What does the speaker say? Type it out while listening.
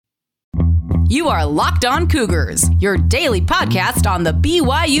You are Locked On Cougars, your daily podcast on the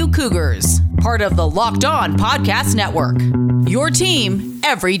BYU Cougars, part of the Locked On Podcast Network. Your team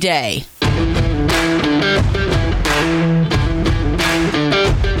every day.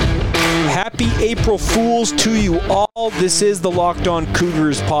 Happy April Fools to you all. This is the Locked On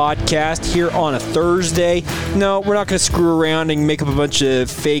Cougars podcast here on a Thursday. No, we're not going to screw around and make up a bunch of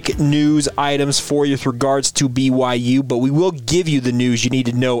fake news items for you with regards to BYU, but we will give you the news you need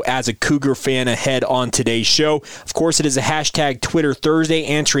to know as a Cougar fan ahead on today's show. Of course, it is a hashtag Twitter Thursday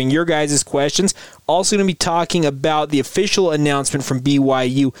answering your guys' questions. Also going to be talking about the official announcement from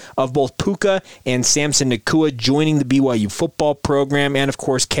BYU of both Puka and Samson Nacua joining the BYU football program, and of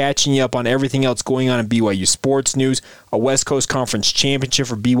course catching you up on everything else going on in BYU sports news, a West Coast Conference championship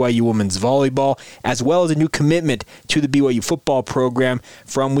for BYU women's volleyball, as well as a new commitment to the BYU football program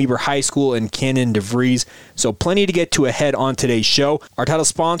from Weber High School and Kenan DeVries. So plenty to get to ahead on today's show. Our title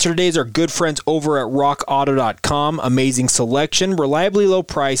sponsor today is our good friends over at rockauto.com. Amazing selection, reliably low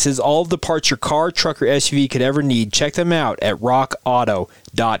prices, all of the parts your car, truck, or SUV could ever need. Check them out at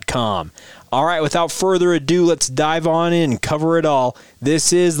rockauto.com. All right, without further ado, let's dive on in and cover it all.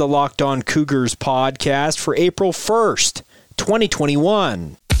 This is the Locked On Cougars podcast for April 1st,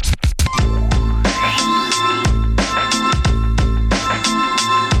 2021.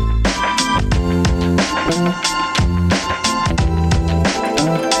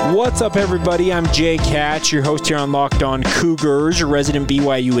 What's up, everybody? I'm Jay Katz, your host here on Locked On Cougars, your resident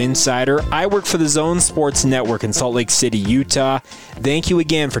BYU insider. I work for the Zone Sports Network in Salt Lake City, Utah. Thank you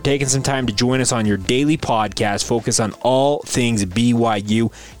again for taking some time to join us on your daily podcast focused on all things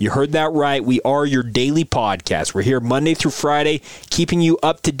BYU. You heard that right. We are your daily podcast. We're here Monday through Friday, keeping you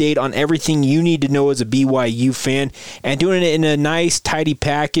up to date on everything you need to know as a BYU fan, and doing it in a nice, tidy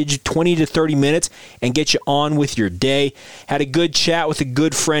package, 20 to 30 minutes, and get you on with your day. Had a good chat with a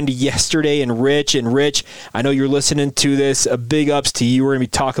good friend yesterday, and Rich, I know you're listening to this. A big ups to you. We're going to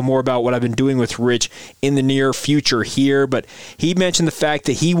be talking more about what I've been doing with Rich in the near future here, but he mentioned the fact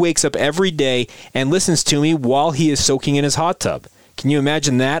that he wakes up every day and listens to me while he is soaking in his hot tub. Can you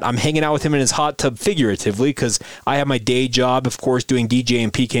imagine that? I'm hanging out with him in his hot tub figuratively because I have my day job, of course, doing DJ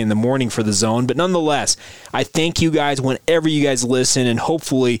and PK in the morning for the Zone. But nonetheless, I thank you guys whenever you guys listen, and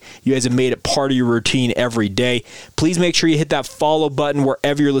hopefully you guys have made it part of your routine every day. Please make sure you hit that follow button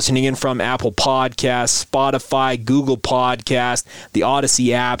wherever you're listening in from: Apple Podcasts, Spotify, Google Podcasts, the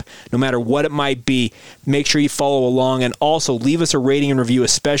Odyssey app, no matter what it might be. Make sure you follow along, and also leave us a rating and review,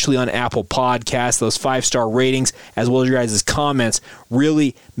 especially on Apple Podcasts. Those 5-star ratings, as well as your guys' comments,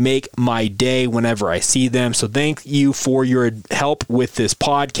 really make my day whenever I see them. So thank you for your help with this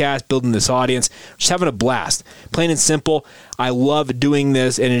podcast, building this audience. Just having a blast. Plain and simple, I love doing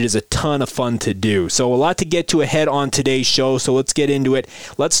this, and it is a ton of fun to do. So a lot to get to ahead on today's show, so let's get into it.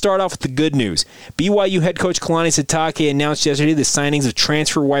 Let's start off with the good news. BYU head coach Kalani Sitake announced yesterday the signings of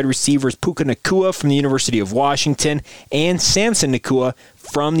transfer wide receivers Puka Nacua from the University of Washington and Samson Nacua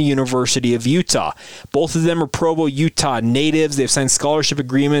from the University of Utah. Both of them are Provo, Utah natives. They've signed scholarship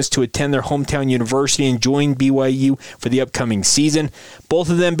agreements to attend their hometown university and join BYU for the upcoming season. Both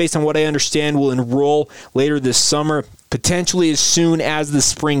of them, based on what I understand, will enroll later this summer, potentially as soon as the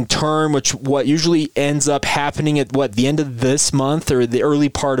spring term, which what usually ends up happening at the end of this month or the early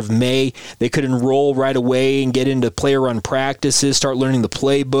part of May. They could enroll right away and get into player run practices, start learning the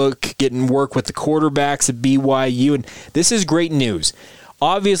playbook, getting work with the quarterbacks at BYU, and this is great news.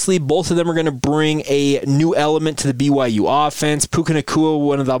 Obviously, both of them are going to bring a new element to the BYU offense. Puka Nacua,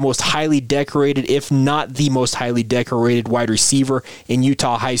 one of the most highly decorated, if not the most highly decorated wide receiver in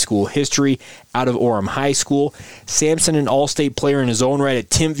Utah high school history out of Orem High School. Samson, an all-state player in his own right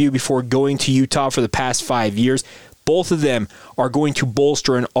at Timpview before going to Utah for the past 5 years. Both of them are going to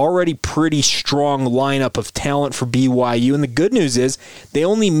bolster an already pretty strong lineup of talent for BYU. And the good news is they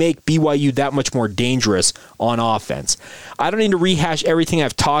only make BYU that much more dangerous on offense. I don't need to rehash everything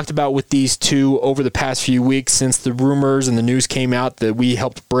I've talked about with these two over the past few weeks since the rumors and the news came out that we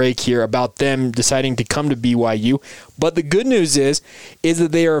helped break here about them deciding to come to BYU. But the good news is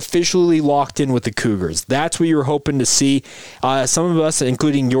that they are officially locked in with the Cougars. That's what you were hoping to see. Some of us,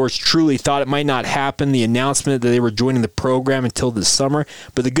 including yours truly, thought it might not happen, the announcement that they were joining the program until this summer.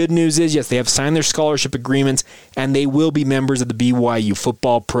 But the good news is, yes, they have signed their scholarship agreements, and they will be members of the BYU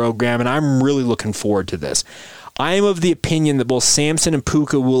football program, and I'm really looking forward to this. I am of the opinion that both Samson and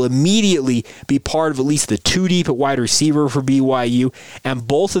Puka will immediately be part of at least the 2 deep at wide receiver for BYU, and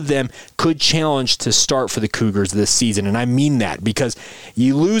both of them could challenge to start for the Cougars this season. And I mean that because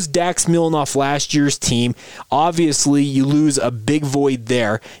you lose Dax Milne off last year's team. Obviously, you lose a big void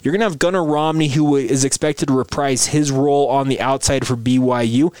there. You're going to have Gunnar Romney, who is expected to reprise his role on the outside for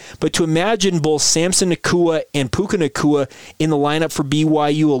BYU. But to imagine both Samson Nacua and Puka Nacua in the lineup for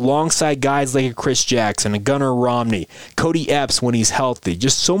BYU alongside guys like a Chris Jackson, a Gunnar Romney, Cody Epps when he's healthy,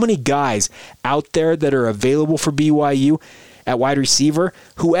 just so many guys out there that are available for BYU at wide receiver.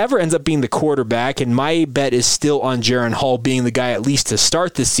 Whoever ends up being the quarterback, and my bet is still on Jaron Hall being the guy at least to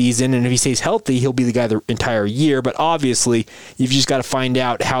start this season, and if he stays healthy, he'll be the guy the entire year, but obviously, you've just got to find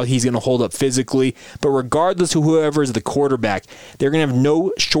out how he's going to hold up physically. But regardless of whoever is the quarterback, they're going to have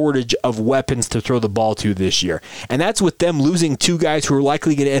no shortage of weapons to throw the ball to this year, and that's with them losing 2 guys who are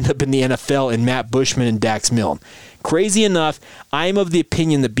likely going to end up in the NFL in Matt Bushman and Dax Milne. Crazy enough, I'm of the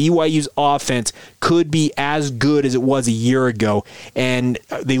opinion that BYU's offense could be as good as it was a year ago, and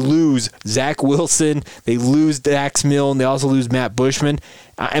they lose Zach Wilson, they lose Dax Milne, they also lose Matt Bushman.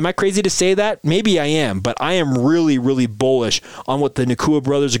 Am I crazy to say that? Maybe I am, but I am really, really bullish on what the Nacua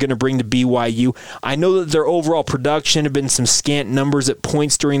brothers are going to bring to BYU. I know that their overall production have been some scant numbers at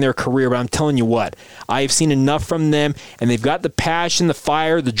points during their career, but I'm telling you what, I have seen enough from them, and they've got the passion, the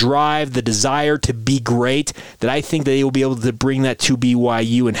fire, the drive, the desire to be great, that I think that they will be able to bring that to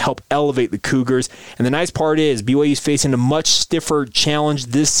BYU and help elevate the Cougars. And the nice part is BYU is facing a much stiffer challenge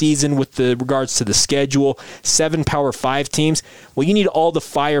this season with regards to the schedule. 7 Power 5 teams. Well, you need all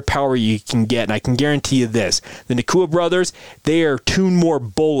the firepower you can get, and I can guarantee you this. The Nacua brothers, they are 2 more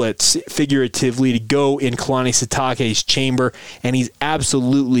bullets, figuratively, to go in Kalani Sitake's chamber, and he's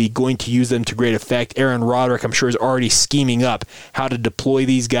absolutely going to use them to great effect. Aaron Roderick, I'm sure, is already scheming up how to deploy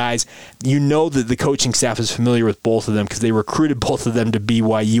these guys. You know that the coaching staff is familiar with both of them because they recruited both of them to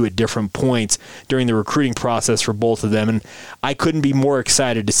BYU at different points during the recruiting process for both of them, and I couldn't be more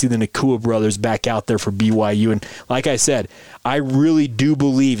excited to see the Nacua brothers back out there for BYU. And like I said, I really do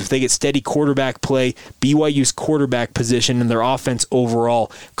believe if they get steady quarterback play, BYU's quarterback position and their offense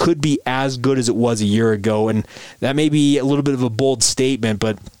overall could be as good as it was a year ago. And that may be a little bit of a bold statement,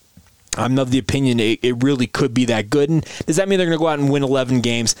 but I'm of the opinion it really could be that good. And does that mean they're going to go out and win 11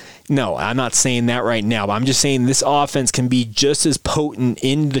 games? No, I'm not saying that right now. But I'm just saying this offense can be just as potent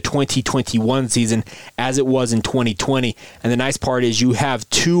in the 2021 season as it was in 2020. And the nice part is you have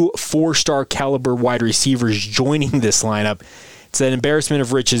 2 4-star caliber wide receivers joining this lineup. It's an embarrassment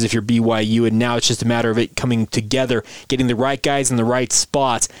of riches if you're BYU, and now it's just a matter of it coming together, getting the right guys in the right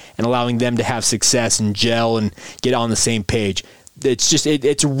spots, and allowing them to have success and gel and get on the same page.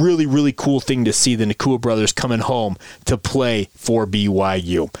 It's a really, really cool thing to see the Nacua brothers coming home to play for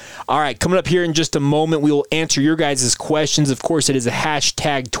BYU. All right, coming up here in just a moment, we will answer your guys' questions. Of course, it is a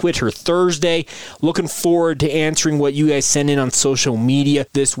hashtag Twitter Thursday. Looking forward to answering what you guys send in on social media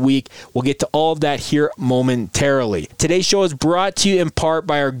this week. We'll get to all of that here momentarily. Today's show is brought to you in part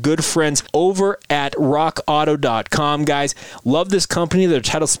by our good friends over at rockauto.com. Guys, love this company. They're the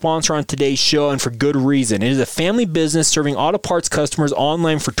title sponsor on today's show, and for good reason. It is a family business serving auto parts customers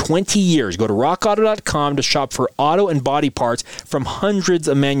online for 20 years. Go to rockauto.com to shop for auto and body parts from hundreds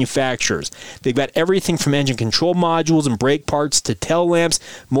of manufacturers. They've got everything from engine control modules and brake parts to tail lamps,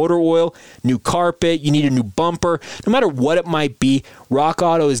 motor oil, new carpet, you need a new bumper. No matter what it might be, Rock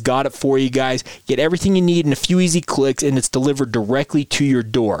Auto has got it for you guys. Get everything you need in a few easy clicks, and it's delivered directly to your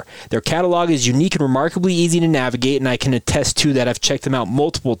door. Their catalog is unique and remarkably easy to navigate, and I can attest to that. I've checked them out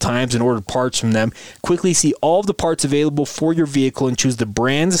multiple times and ordered parts from them. Quickly see all of the parts available for your vehicle and choose the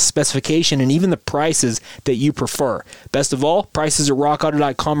brands, specification, and even the prices that you prefer. Best of all, prices at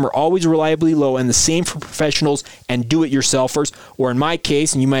rockauto.com are always reliably low, and the same for professionals and do-it-yourselfers, or in my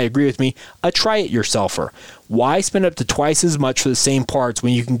case, and you might agree with me, a try-it-yourselfer. Why spend up to twice as much for the same parts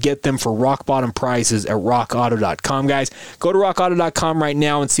when you can get them for rock-bottom prices at rockauto.com, guys? Go to rockauto.com right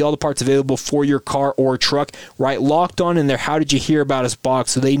now and see all the parts available for your car or truck. Write Locked On in their How Did You Hear About Us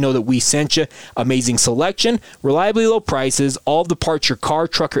box so they know that we sent you. Amazing selection, reliably low prices, all of the parts your car,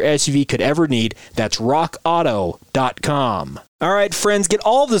 truck, or SUV could ever need. That's rockauto.com. All right, friends, get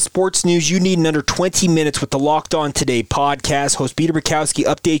all of the sports news you need in under 20 minutes with the Locked On Today podcast. Host Peter Bukowski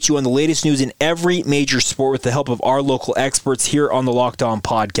updates you on the latest news in every major sport with the help of our local experts here on the Locked On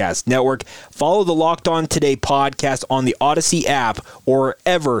Podcast Network. Follow the Locked On Today podcast on the Odyssey app or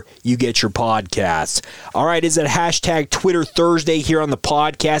wherever you get your podcasts. All right, it's a hashtag Twitter Thursday here on the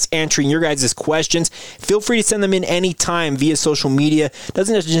podcast, answering your guys' questions. Feel free to send them in anytime via social media.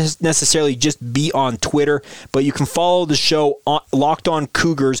 Doesn't necessarily just be on Twitter, but you can follow the show Locked On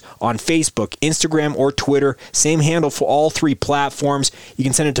Cougars on Facebook, Instagram, or Twitter. Same handle for all three platforms. You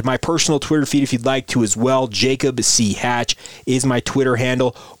can send it to my personal Twitter feed if you'd like to as well. Jacob C. Hatch is my Twitter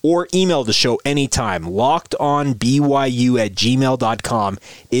handle. Or email the show anytime. LockedOnBYU@gmail.com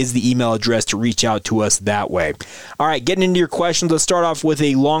is the email address to reach out to us that way. All right, getting into your questions, let's start off with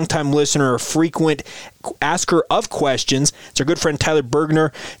a longtime listener, a frequent asker of questions. It's our good friend Tyler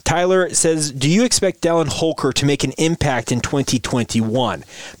Bergner. Tyler says, do you expect Dallin Holker to make an impact in 2021?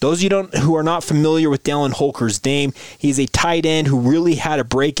 Those of you who are not familiar with Dallin Holker's name, he's a tight end who really had a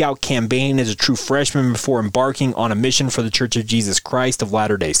breakout campaign as a true freshman before embarking on a mission for the Church of Jesus Christ of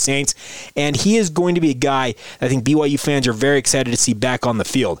Latter-day Saints. And he is going to be a guy I think BYU fans are very excited to see back on the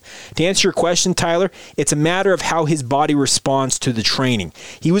field. To answer your question, Tyler, it's a matter of how his body responds to the training.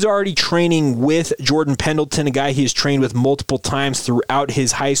 He was already training with Jordan Pendleton, a guy he has trained with multiple times throughout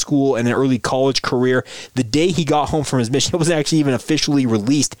his high school and early college career. The day he got home from his mission, it wasn't actually even officially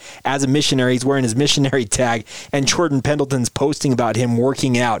released as a missionary. He's wearing his missionary tag, and Jordan Pendleton's posting about him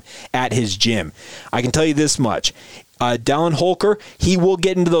working out at his gym. I can tell you this much. Dallin Holker, he will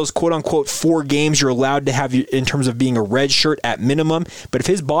get into those quote-unquote 4 games you're allowed to have in terms of being a red shirt at minimum. But if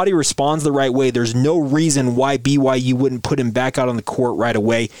his body responds the right way, there's no reason why BYU wouldn't put him back out on the court right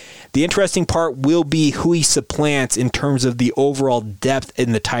away. The interesting part will be who he supplants in terms of the overall depth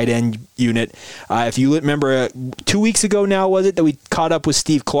in the tight end unit. If you remember, 2 weeks ago now, was it, that we caught up with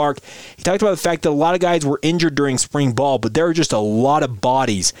Steve Clark, he talked about the fact that a lot of guys were injured during spring ball, but there are just a lot of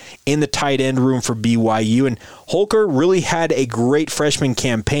bodies in the tight end room for BYU. And Holker really had a great freshman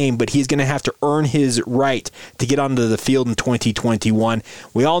campaign, but he's going to have to earn his right to get onto the field in 2021.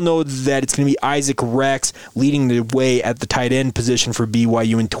 We all know that it's going to be Isaac Rex leading the way at the tight end position for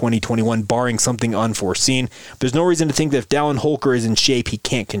BYU in 2021, barring something unforeseen. There's no reason to think that if Dallin Holker is in shape, he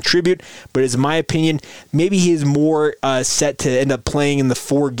can't contribute, but in my opinion, maybe he is more set to end up playing in the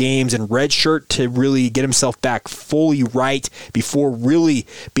 4 games in redshirt to really get himself back fully right before really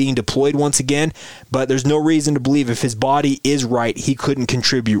being deployed once again. But there's no reason to believe if his body is right, he couldn't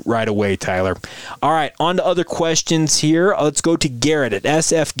contribute right away, Tyler. All right, on to other questions here. Let's go to Garrett at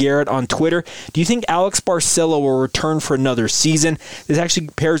SF Garrett on Twitter. Do you think Alex Barcelo will return for another season? This actually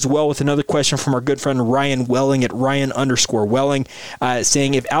pairs well with another question from our good friend Ryan Welling at Ryan_Welling,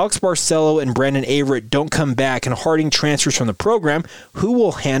 saying, if Alex Barcelo and Brandon Averett don't come back and Harding transfers from the program, who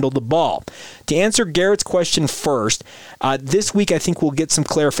will handle the ball? To answer Garrett's question first, this week I think we'll get some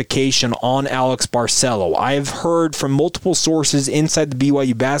clarification on Alex Barcelo. I've heard from multiple sources inside the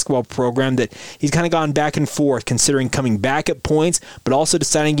BYU basketball program that he's kind of gone back and forth, considering coming back at points, but also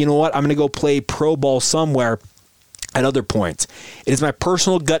deciding, you know what, I'm going to go play pro ball somewhere at other points. It is my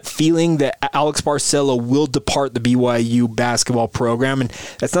personal gut feeling that Alex Barcelo will depart the BYU basketball program, and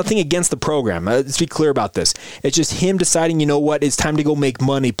that's nothing against the program. Let's be clear about this. It's just him deciding, you know what, it's time to go make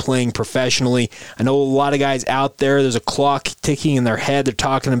money playing professionally. I know a lot of guys out there, there's a clock ticking in their head. They're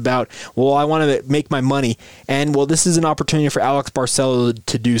talking about, well, I want to make my money, and well, this is an opportunity for Alex Barcelo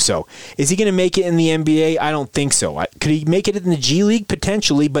to do so. Is he going to make it in the NBA? I don't think so. Could he make it in the G League?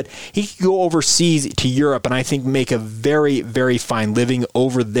 Potentially, but he could go overseas to Europe and I think make a very, very fine living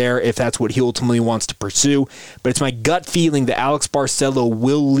over there if that's what he ultimately wants to pursue. But it's my gut feeling that Alex Barcelo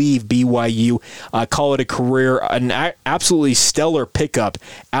will leave BYU, call it a career, an absolutely stellar pickup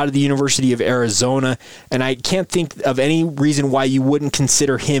out of the University of Arizona. And I can't think of any reason why you wouldn't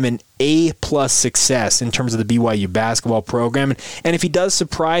consider him an A-plus success in terms of the BYU basketball program. And if he does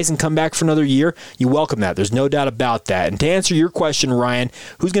surprise and come back for another year, you welcome that. There's no doubt about that. And to answer your question, Ryan,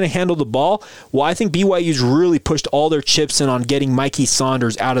 who's going to handle the ball? Well, I think BYU's really pushed all their chips in on getting Mikey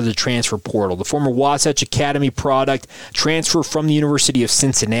Saunders out of the transfer portal. The former Wasatch Academy product, transfer from the University of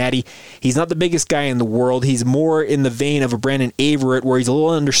Cincinnati. He's not the biggest guy in the world. He's more in the vein of a Brandon Averett, where he's a little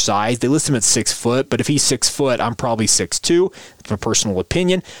undersized. They list him at 6 foot, but if he's 6 foot, I'm probably 6'2". That's my personal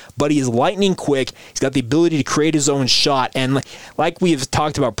opinion. But he is lightning quick. He's got the ability to create his own shot. And like we have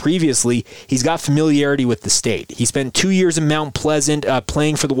talked about previously, he's got familiarity with the state. He spent 2 years in Mount Pleasant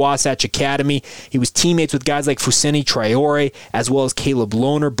playing for the Wasatch Academy. He was teammates with guys like Fousseyni Traore as well as Caleb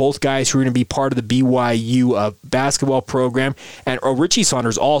Lohner, both guys who are going to be part of the BYU basketball program. And Richie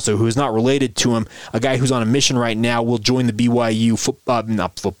Saunders also, who is not related to him, a guy who's on a mission right now, will join the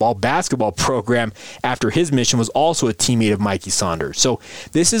BYU basketball program after his mission, was also a teammate of Mikey Saunders. So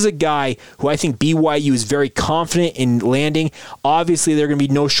this is a guy who I think BYU is very confident in landing. Obviously, there are going to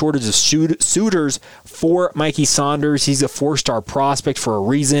be no shortage of suitors for Mikey Saunders. He's a 4-star prospect for a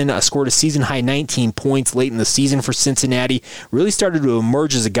reason. Scored a season-high 19 points late in the season for Cincinnati. Really started to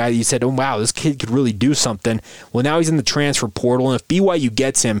emerge as a guy that you said, oh, wow, this kid could really do something. Well, now he's in the transfer portal, and if BYU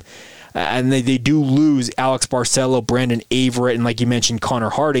gets him, and they do lose Alex Barcelo, Brandon Averett, and like you mentioned, Connor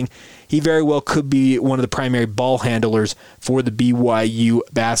Harding, he very well could be one of the primary ball handlers for the BYU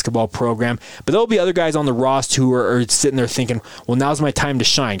basketball program. But there'll be other guys on the roster who are sitting there thinking, well, now's my time to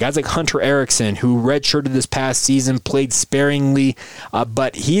shine. Guys like Hunter Erickson, who redshirted this past season, played sparingly,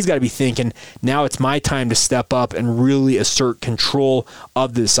 but he's got to be thinking, now it's my time to step up and really assert control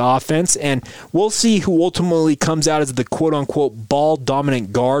of this offense. And we'll see who ultimately comes out as the quote-unquote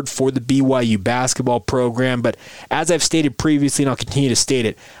ball-dominant guard for the BYU basketball program. But as I've stated previously, and I'll continue to state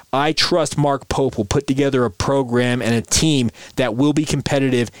it, I trust Mark Pope will put together a program and a team that will be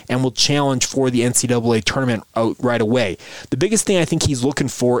competitive and will challenge for the NCAA tournament out right away. The biggest thing I think he's looking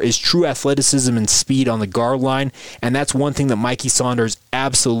for is true athleticism and speed on the guard line, and that's one thing that Mikey Saunders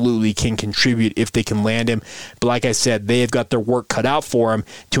absolutely can contribute if they can land him. But like I said, they have got their work cut out for him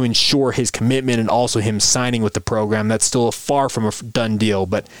to ensure his commitment and also him signing with the program. That's still far from a done deal,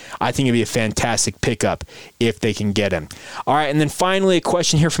 but I think it'd be a fantastic pickup if they can get him. All right, and then finally a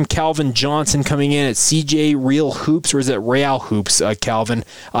question here from Calvin Johnson coming in at CJ Real Hoops, or is it Real Hoops, Calvin,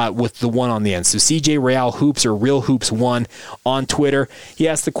 with the one on the end. So CJ Real Hoops or Real Hoops 1 on Twitter. He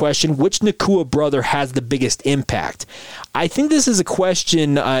asked the question, which Nacua brother has the biggest impact? I think this is a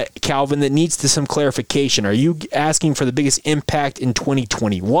question, Calvin, that needs some clarification. Are you asking for the biggest impact in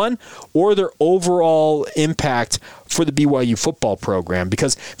 2021 or their overall impact for the BYU football program?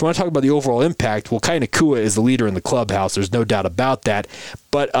 Because if you want to talk about the overall impact, well, Kai Nacua is the leader in the clubhouse. There's no doubt about that.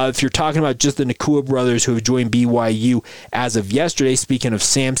 But if you're talking about just the Nacua brothers who have joined BYU as of yesterday, speaking of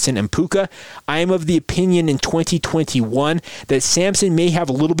Samson and Puka, I am of the opinion in 2021 that Samson may have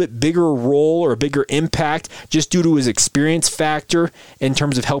a little bit bigger role or a bigger impact just due to his experience factor in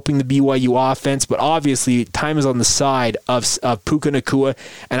terms of helping the BYU offense. But obviously, time is on the side of Puka Nacua,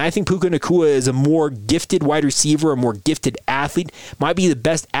 and I think Puka Nacua is a more gifted wide receiver, a more gifted athlete, might be the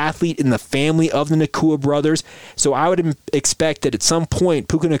best athlete in the family of the Nacua brothers. So I would expect that at some point,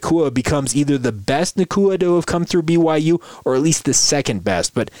 Puka Nacua becomes either the best Nacua to have come through BYU or at least the second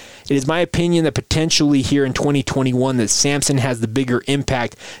best. But it is my opinion that potentially here in 2021 that Samson has the bigger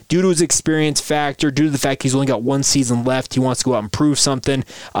impact due to his experience factor, due to the fact he's only got one season left. He wants to go out and prove something,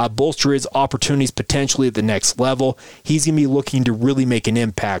 bolster his opportunities potentially at the next level. He's going to be looking to really make an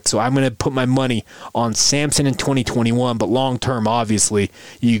impact. So I'm going to put my money on Samson in 2021, but long term, obviously,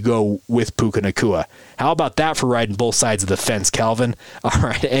 you go with Puka Nacua. How about that for riding both sides of the fence, Calvin? All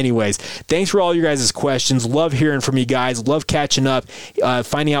right, anyways, thanks for all your guys' questions. Love hearing from you guys. Love catching up,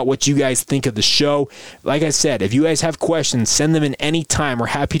 finding out what you guys think of the show. Like I said, if you guys have questions, send them in any time. We're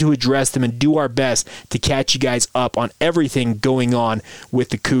happy to address them and do our best to catch you guys up on everything going on with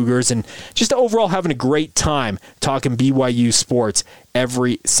the Cougars and just overall having a great time talking BYU sports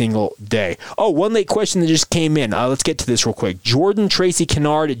every single day. Oh, one late question that just came in. Let's get to this real quick. Jordan Tracy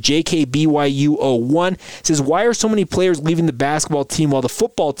Kennard at JKBYU01 says, why are so many players leaving the basketball team while the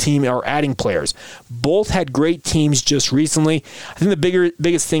football team are adding players? Both had great teams just recently. I think the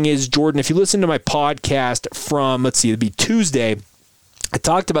biggest thing is, Jordan, if you listen to my podcast from, it'd be Tuesday, I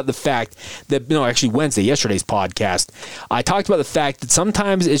talked about the fact that, Wednesday, yesterday's podcast, I talked about the fact that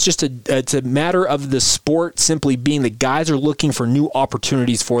sometimes it's just it's a matter of the sport simply being that guys are looking for new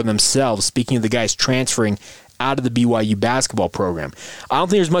opportunities for themselves. Speaking of the guys transferring out of the BYU basketball program, I don't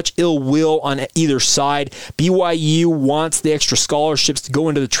think there's much ill will on either side. BYU wants the extra scholarships to go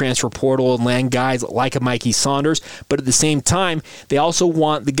into the transfer portal and land guys like a Mikey Saunders, but at the same time, they also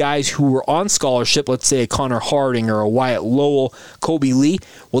want the guys who were on scholarship, let's say a Connor Harding or a Wyatt Lowell, Kobe Lee,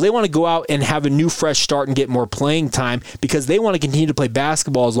 well, they want to go out and have a new fresh start and get more playing time because they want to continue to play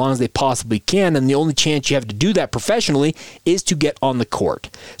basketball as long as they possibly can, and the only chance you have to do that professionally is to get on the court.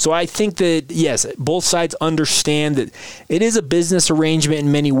 So I think that, yes, both sides understand that it is a business arrangement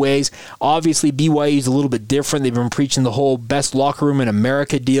in many ways. Obviously, BYU is a little bit different. They've been preaching the whole best locker room in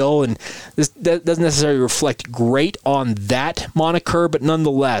America deal, and that doesn't necessarily reflect great on that moniker, but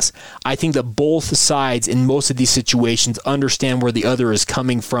nonetheless, I think that both sides in most of these situations understand where the other is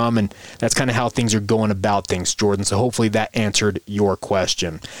coming from, and that's kind of how things are going about things, Jordan. So hopefully that answered your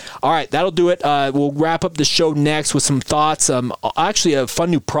question. All right, that'll do it. We'll wrap up the show next with some thoughts. Actually, a fun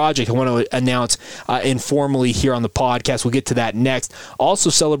new project I want to announce informally here on the podcast. We'll get to that next. Also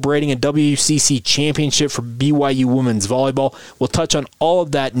celebrating a WCC championship for BYU women's volleyball. We'll touch on all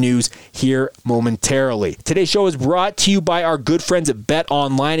of that news here momentarily. Today's show is brought to you by our good friends at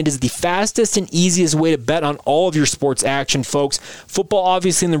BetOnline. It is the fastest and easiest way to bet on all of your sports action, folks. Football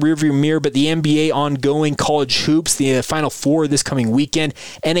obviously in the rearview mirror, but the NBA ongoing, college hoops, the Final Four this coming weekend,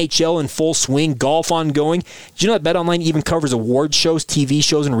 NHL in full swing, golf ongoing. Did you know that BetOnline even covers award shows, TV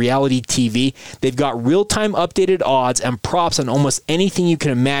shows, and reality TV? They've got real-time real-time updated odds and props on almost anything you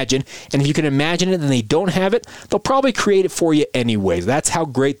can imagine. And if you can imagine it and they don't have it, they'll probably create it for you anyways. That's how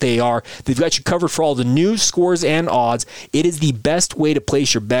great they are. They've got you covered for all the news, scores, and odds. It is the best way to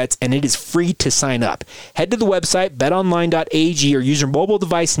place your bets, and it is free to sign up. Head to the website, betonline.ag, or use your mobile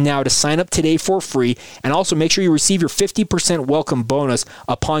device now to sign up today for free. And also make sure you receive your 50% welcome bonus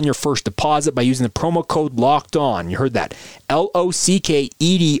upon your first deposit by using the promo code LOCKEDON. You heard that.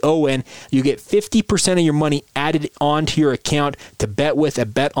 LOCKEDON. You get 50% of your money added onto your account to bet with at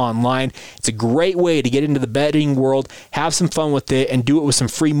BetOnline. It's a great way to get into the betting world, have some fun with it, and do it with some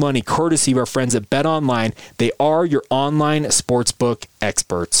free money courtesy of our friends at BetOnline. They are your online sportsbook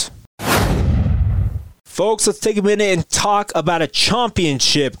experts. Folks, let's take a minute and talk about a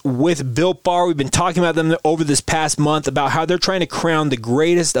championship with Built Bar. We've been talking about them over this past month about how they're trying to crown the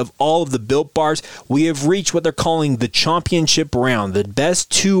greatest of all of the Built Bars. We have reached what they're calling the championship round. The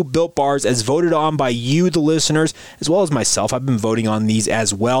best 2 Built Bars as voted on by you, the listeners, as well as myself. I've been voting on these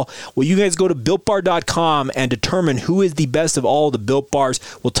as well. Well, you guys go to BuiltBar.com and determine who is the best of all the Built Bars.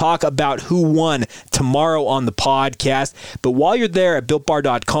 We'll talk about who won tomorrow on the podcast. But while you're there at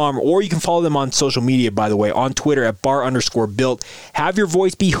BuiltBar.com, or you can follow them on social media, by the way, on Twitter at bar_built. Have your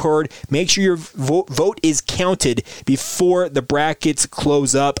voice be heard. Make sure your vote is counted before the brackets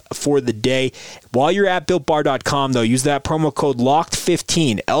close up for the day. While you're at BuiltBar.com, though, use that promo code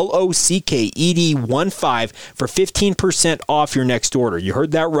LOCKED15, LOCKED15, for 15% off your next order. You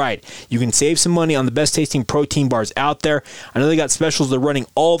heard that right. You can save some money on the best tasting protein bars out there. I know they got specials they're running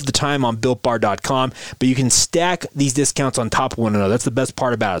all of the time on BuiltBar.com, but you can stack these discounts on top of one another. That's the best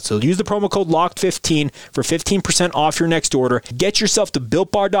part about it. So use the promo code LOCKED15 for 15% off your next order. Get yourself to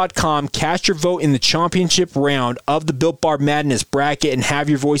BuiltBar.com, cast your vote in the championship round of the Built Bar Madness bracket, and have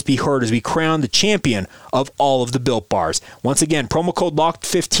your voice be heard as we crown the champion of all of the Built Bars. Once again, promo code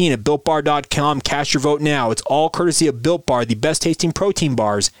LOCKED15 at BuiltBar.com. Cast your vote now. It's all courtesy of Built Bar, the best tasting protein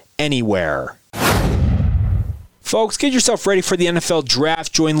bars anywhere. Folks, get yourself ready for the NFL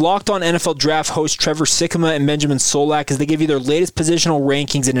Draft. Join Locked On NFL Draft hosts Trevor Sikkema and Benjamin Solak as they give you their latest positional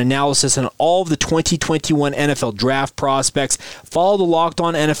rankings and analysis on all of the 2021 NFL Draft prospects. Follow the Locked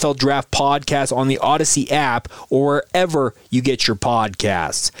On NFL Draft podcast on the Odyssey app or wherever you get your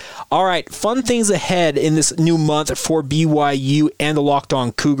podcasts. All right, fun things ahead in this new month for BYU and the Locked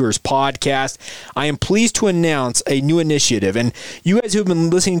On Cougars podcast. I am pleased to announce a new initiative, and you guys who've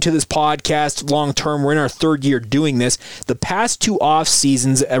been listening to this podcast long term, we're in our 3rd year doing this. The past 2 off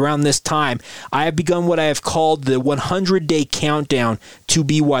seasons around this time, I have begun what I have called the 100-day countdown to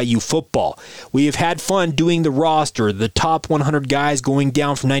BYU football. We have had fun doing the roster, the top 100 guys going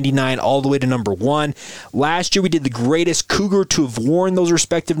down from 99 all the way to number 1. Last year we did the greatest Cougar to have worn those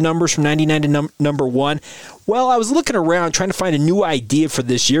respective numbers from 99 to number 1. Well, I was looking around trying to find a new idea for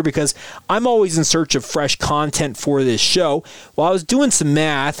this year because I'm always in search of fresh content for this show. Well, I was doing some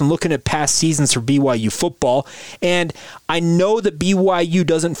math and looking at past seasons for BYU football, and I know that BYU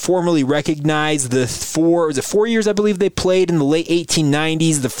doesn't formally recognize the 4 years I believe they played in the late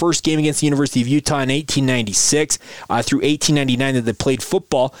 1890s, the first game against the University of Utah in 1896 through 1899 that they played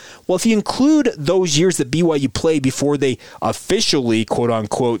football. Well, if you include those years that BYU played before they officially,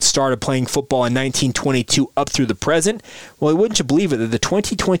 quote-unquote, started playing football in 1922 up through the present, well, wouldn't you believe it that the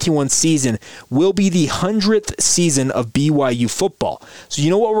 2021 season will be the 100th season of BYU football. So you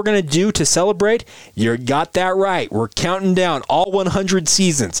know what we're going to do to celebrate? You got that right. We're counting down all 100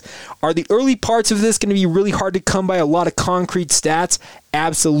 seasons. Are the early parts of this going to be really hard to come by a lot of concrete stats?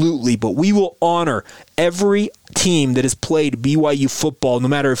 Absolutely, but we will honor every team that has played BYU football, no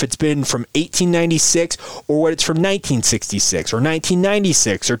matter if it's been from 1896 or what it's from 1966 or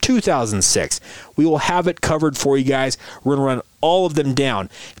 1996 or 2006. We will have it covered for you guys. We're going to run all of them down.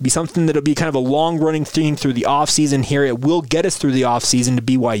 It'll be something that'll be kind of a long-running theme through the offseason here. It will get us through the offseason to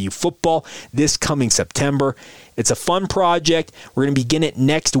BYU football this coming September. It's a fun project. We're going to begin it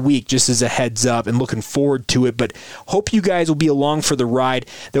next week, just as a heads up, and looking forward to it. But hope you guys will be along for the ride.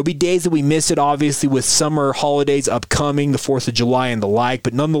 There'll be days that we miss it, obviously, with summer holidays upcoming, the 4th of July and the like.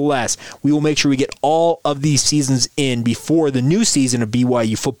 But nonetheless, we will make sure we get all of these seasons in before the new season of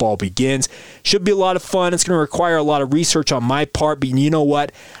BYU football begins. Should be a lot of fun. It's going to require a lot of research on my part, but you know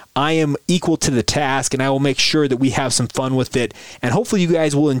what? I am equal to the task, and I will make sure that we have some fun with it. And hopefully you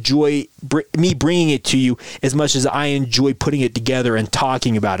guys will enjoy me bringing it to you as much as I enjoy putting it together and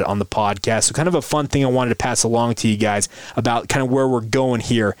talking about it on the podcast. So kind of a fun thing I wanted to pass along to you guys about kind of where we're going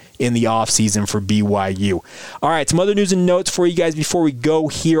here in the offseason for BYU. All right, some other news and notes for you guys before we go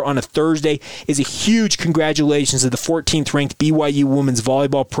here on a Thursday is a huge congratulations to the 14th ranked BYU women's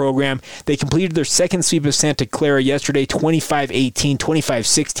volleyball program. They completed their second sweep of Santa Clara yesterday, 25-18,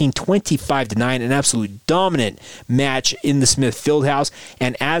 25-16. 16, 25-9, an absolute dominant match in the Smith Fieldhouse,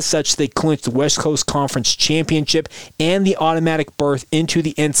 and as such, they clinched the West Coast Conference Championship and the automatic berth into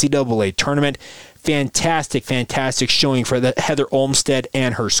the NCAA tournament. Fantastic showing for Heather Olmstead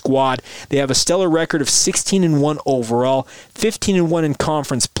and her squad. They have a stellar record of 16-1 overall, 15-1 in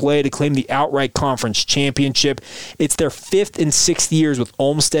conference play to claim the outright conference championship. It's their 5th and 6th years with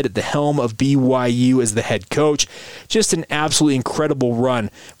Olmstead at the helm of BYU as the head coach. Just an absolutely incredible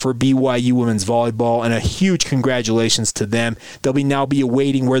run for BYU women's volleyball, and a huge congratulations to them. They'll now be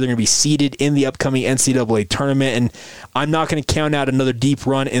awaiting where they're going to be seated in the upcoming NCAA tournament, and I'm not going to count out another deep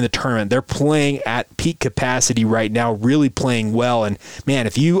run in the tournament. They're playing at peak capacity right now, really playing well. And man,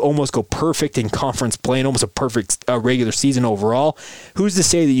 if you almost go perfect in conference play and almost a perfect regular season overall, who's to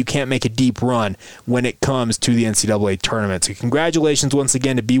say that you can't make a deep run when it comes to the NCAA tournament? So congratulations once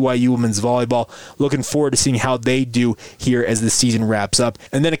again to BYU women's volleyball. Looking forward to seeing how they do here as the season wraps up.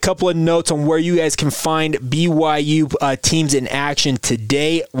 And then a couple of notes on where you guys can find BYU teams in action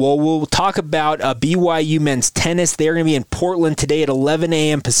today. Well, we'll talk about BYU men's tennis. They're going to be in Portland today at 11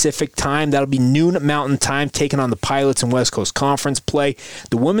 a.m. Pacific time. That'll be noon Mountain Time, taking on the Pilots in West Coast Conference play.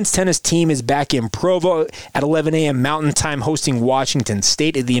 The women's tennis team is back in Provo at 11 a.m. Mountain Time, hosting Washington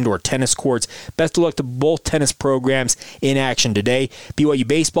State at the indoor tennis courts. Best of luck to both tennis programs in action today. BYU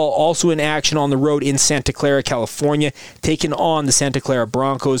baseball also in action on the road in Santa Clara, California, taking on the Santa Clara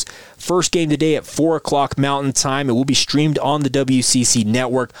Broncos. First game today at 4 o'clock Mountain Time. It will be streamed on the WCC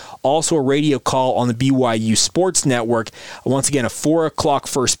network. Also a radio call on the BYU Sports Network. Once again, a 4 o'clock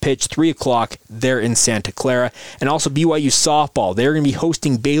first pitch, 3 o'clock there in Santa Clara. And also BYU softball. They're going to be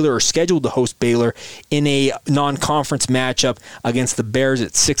hosting Baylor, or scheduled to host Baylor, in a non-conference matchup against the Bears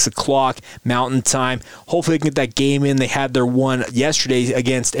at 6 o'clock Mountain Time. Hopefully they can get that game in. They had their one yesterday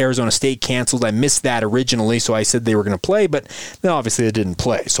against Arizona State canceled. I missed that originally, so I said they were going to play, but then obviously they didn't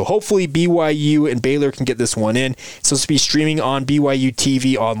play. So hopefully BYU and Baylor can get this one in. It's supposed to be streaming on BYU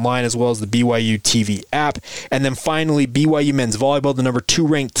TV online as well as the BYU TV app. And then finally, BYU men's volleyball, the number 2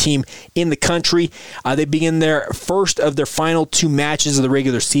 ranked team in the country. They begin their first of their final 2 matches of the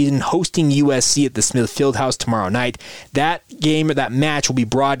regular season, hosting USC at the Smith Fieldhouse tomorrow night. That match will be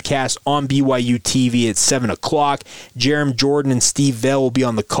broadcast on BYU TV at 7 o'clock. Jerem Jordan and Steve Vell will be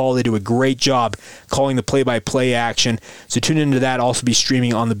on the call. They do a great job calling the play-by-play action. So tune into that. Also be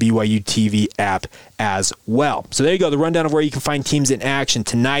streaming on the BYU TV app as well. So there you go, the rundown of where you can find teams in action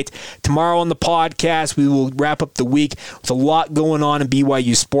tonight. Tomorrow on the podcast, we will wrap up the week with a lot going on in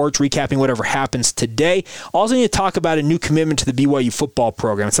BYU sports, recapping whatever happens today. Also need to talk about a new commitment to the BYU football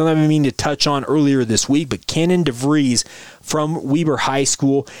program. It's something I've been meaning to touch on earlier this week, but Cannon DeVries from Weber High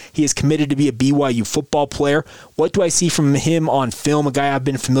School, he is committed to be a BYU football player. What do I see from him on film? A guy I've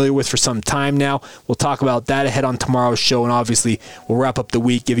been familiar with for some time now. We'll talk about that ahead on tomorrow's show, and obviously we'll wrap up the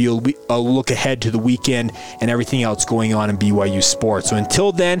week, give you a look ahead to the weekend and everything else going on in BYU sports. So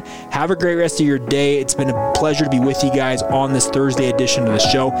until then, have a great rest of your day. It's been a pleasure to be with you guys on this Thursday edition of the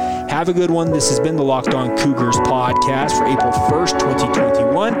show. Have a good one. This has been the Locked On Cougars podcast for April 1st,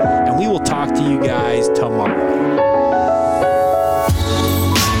 2021, and we will talk to you guys tomorrow.